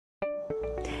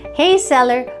Hey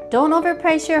seller, don't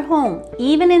overprice your home.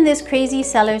 Even in this crazy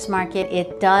seller's market,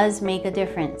 it does make a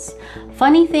difference.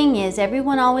 Funny thing is,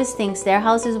 everyone always thinks their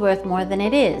house is worth more than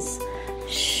it is.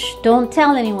 Shh, don't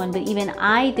tell anyone, but even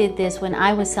I did this when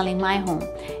I was selling my home.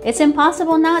 It's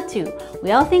impossible not to. We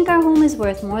all think our home is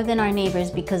worth more than our neighbors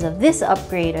because of this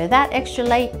upgrade or that extra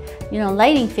light,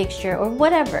 lighting fixture or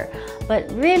whatever.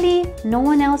 But really, no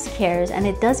one else cares, and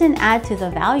it doesn't add to the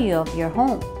value of your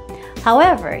home.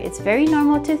 However, it's very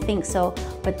normal to think so,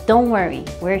 but don't worry,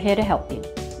 we're here to help you.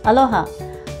 Aloha,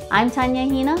 I'm Tanya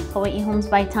Ahina, Hawaii Homes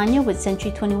by Tanya with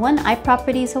Century 21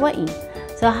 iProperties Hawaii.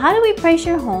 So how do we price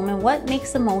your home and what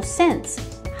makes the most sense?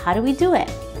 How do we do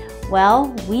it? Well,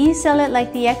 we sell it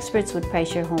like the experts would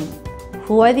price your home.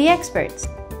 Who are the experts?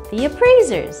 The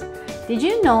appraisers. Did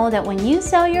you know that when you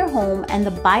sell your home and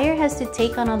the buyer has to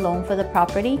take on a loan for the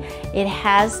property, it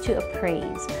has to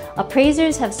appraise?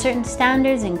 Appraisers have certain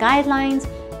standards and guidelines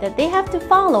that they have to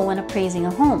follow when appraising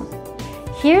a home.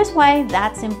 Here's why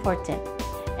that's important.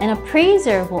 An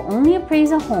appraiser will only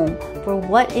appraise a home for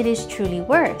what it is truly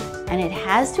worth, and it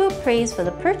has to appraise for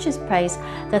the purchase price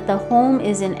that the home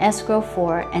is in escrow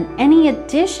for, and any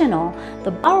additional,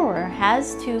 the borrower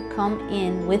has to come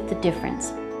in with the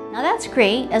difference. Now that's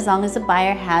great as long as the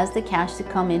buyer has the cash to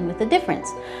come in with the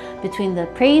difference between the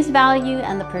appraised value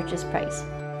and the purchase price.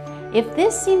 If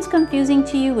this seems confusing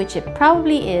to you, which it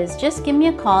probably is, just give me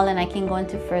a call and I can go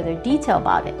into further detail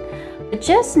about it. But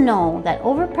just know that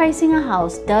overpricing a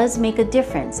house does make a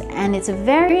difference, and it's a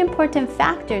very important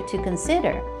factor to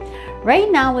consider. Right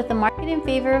now, with the market in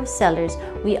favor of sellers,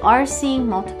 we are seeing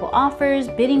multiple offers,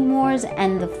 bidding wars,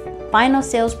 and the final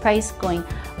sales price going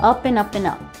up and up and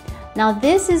up. Now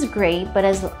this is great, but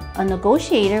as a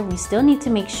negotiator, we still need to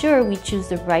make sure we choose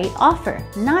the right offer,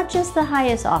 not just the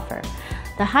highest offer.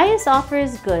 The highest offer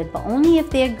is good, but only if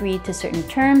they agree to certain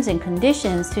terms and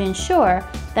conditions to ensure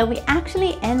that we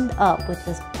actually end up with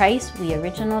the price we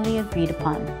originally agreed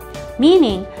upon.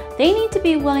 Meaning, they need to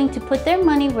be willing to put their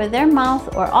money where their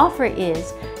mouth or offer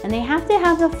is, and they have to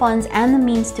have the funds and the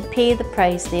means to pay the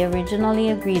price they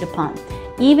originally agreed upon,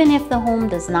 even if the home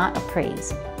does not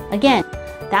appraise. Again,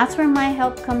 that's where my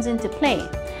help comes into play.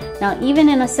 Now, even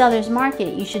in a seller's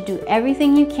market, you should do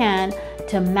everything you can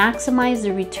to maximize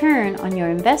the return on your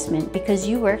investment because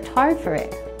you worked hard for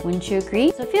it. Wouldn't you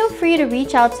agree? So feel free to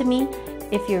reach out to me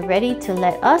if you're ready to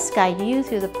let us guide you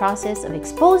through the process of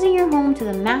exposing your home to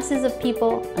the masses of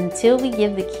people until we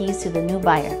give the keys to the new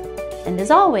buyer. And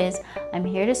as always, I'm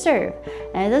here to serve.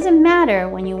 And it doesn't matter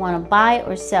when you want to buy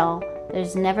or sell.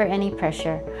 There's never any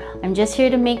pressure. I'm just here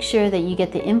to make sure that you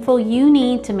get the info you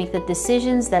need to make the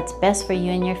decisions that's best for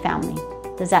you and your family.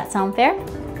 Does that sound fair?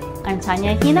 I'm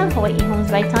Tanya Ahina, Hawaii Homes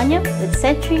by Tanya with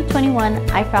Century 21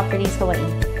 iProperties Hawaii.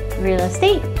 Real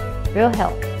estate, real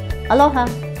help.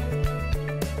 Aloha.